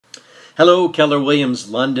Hello, Keller Williams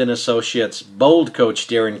London Associates. Bold Coach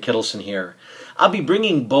Darren Kittleson here. I'll be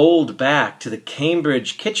bringing Bold back to the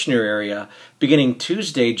Cambridge-Kitchener area beginning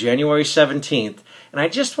Tuesday, January 17th, and I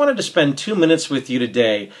just wanted to spend 2 minutes with you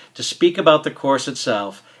today to speak about the course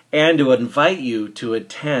itself and to invite you to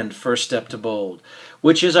attend First Step to Bold,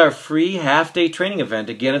 which is our free half-day training event.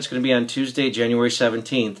 Again, it's going to be on Tuesday, January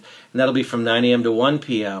 17th, and that'll be from 9 a.m. to 1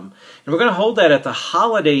 p.m. And we're going to hold that at the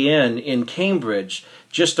Holiday Inn in Cambridge,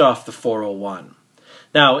 just off the 401.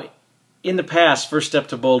 Now, in the past, First Step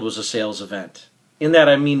to Bold was a sales event. In that,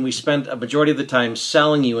 I mean we spent a majority of the time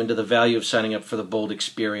selling you into the value of signing up for the Bold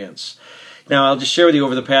experience. Now, I'll just share with you,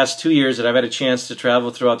 over the past 2 years that I've had a chance to travel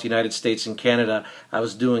throughout the United States and Canada, I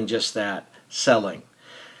was doing just that, selling.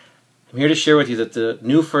 I'm here to share with you that the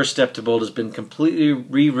new First Step to Bold has been completely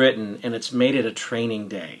rewritten, and it's made it a training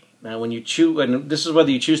day. Now, when you choose, and this is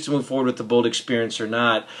whether you choose to move forward with the Bold experience or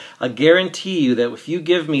not, I guarantee you that if you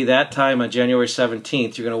give me that time on January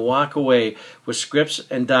 17th, you're going to walk away with scripts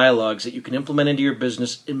and dialogues that you can implement into your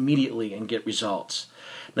business immediately and get results.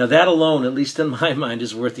 Now, that alone, at least in my mind,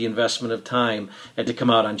 is worth the investment of time and to come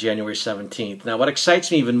out on January 17th. Now, what excites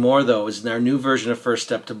me even more, though, is in our new version of First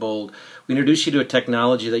Step to Bold, we introduce you to a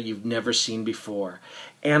technology that you've never seen before.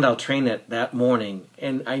 And I'll train it that morning,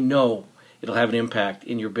 and I know it'll have an impact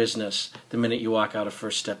in your business the minute you walk out of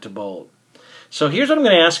First Step to Bold. So here's what I'm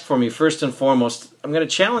going to ask from you. First and foremost, I'm going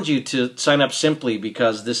to challenge you to sign up simply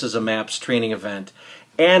because this is a MAPS training event.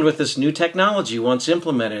 And with this new technology, once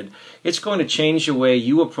implemented, it's going to change the way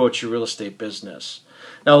you approach your real estate business.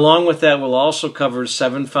 Now, along with that, we'll also cover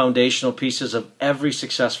 7 foundational pieces of every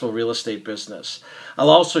successful real estate business. I'll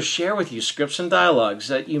also share with you scripts and dialogues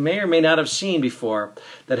that you may or may not have seen before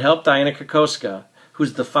that helped Diana Kokoska,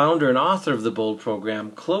 who's the founder and author of the Bold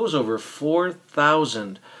program, close over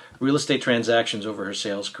 4,000 real estate transactions over her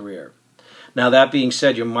sales career. Now, that being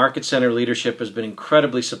said, your Market Center leadership has been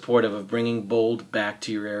incredibly supportive of bringing Bold back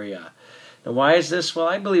to your area. Now, why is this? Well,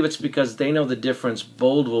 I believe it's because they know the difference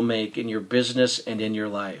Bold will make in your business and in your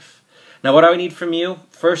life. Now, what do I need from you?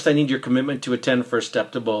 First, I need your commitment to attend First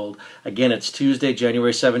Step to Bold. Again, it's Tuesday,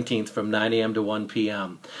 January 17th from 9 a.m. to 1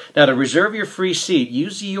 p.m. Now, to reserve your free seat,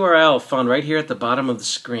 use the URL found right here at the bottom of the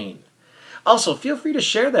screen. Also, feel free to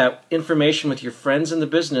share that information with your friends in the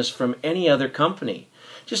business from any other company.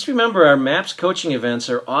 Just remember, our MAPS coaching events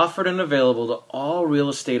are offered and available to all real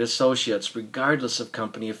estate associates, regardless of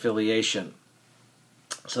company affiliation.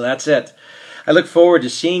 So that's it. I look forward to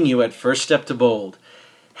seeing you at First Step to Bold.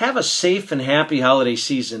 Have a safe and happy holiday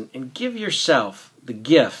season and give yourself the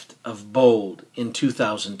gift of Bold in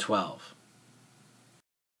 2012.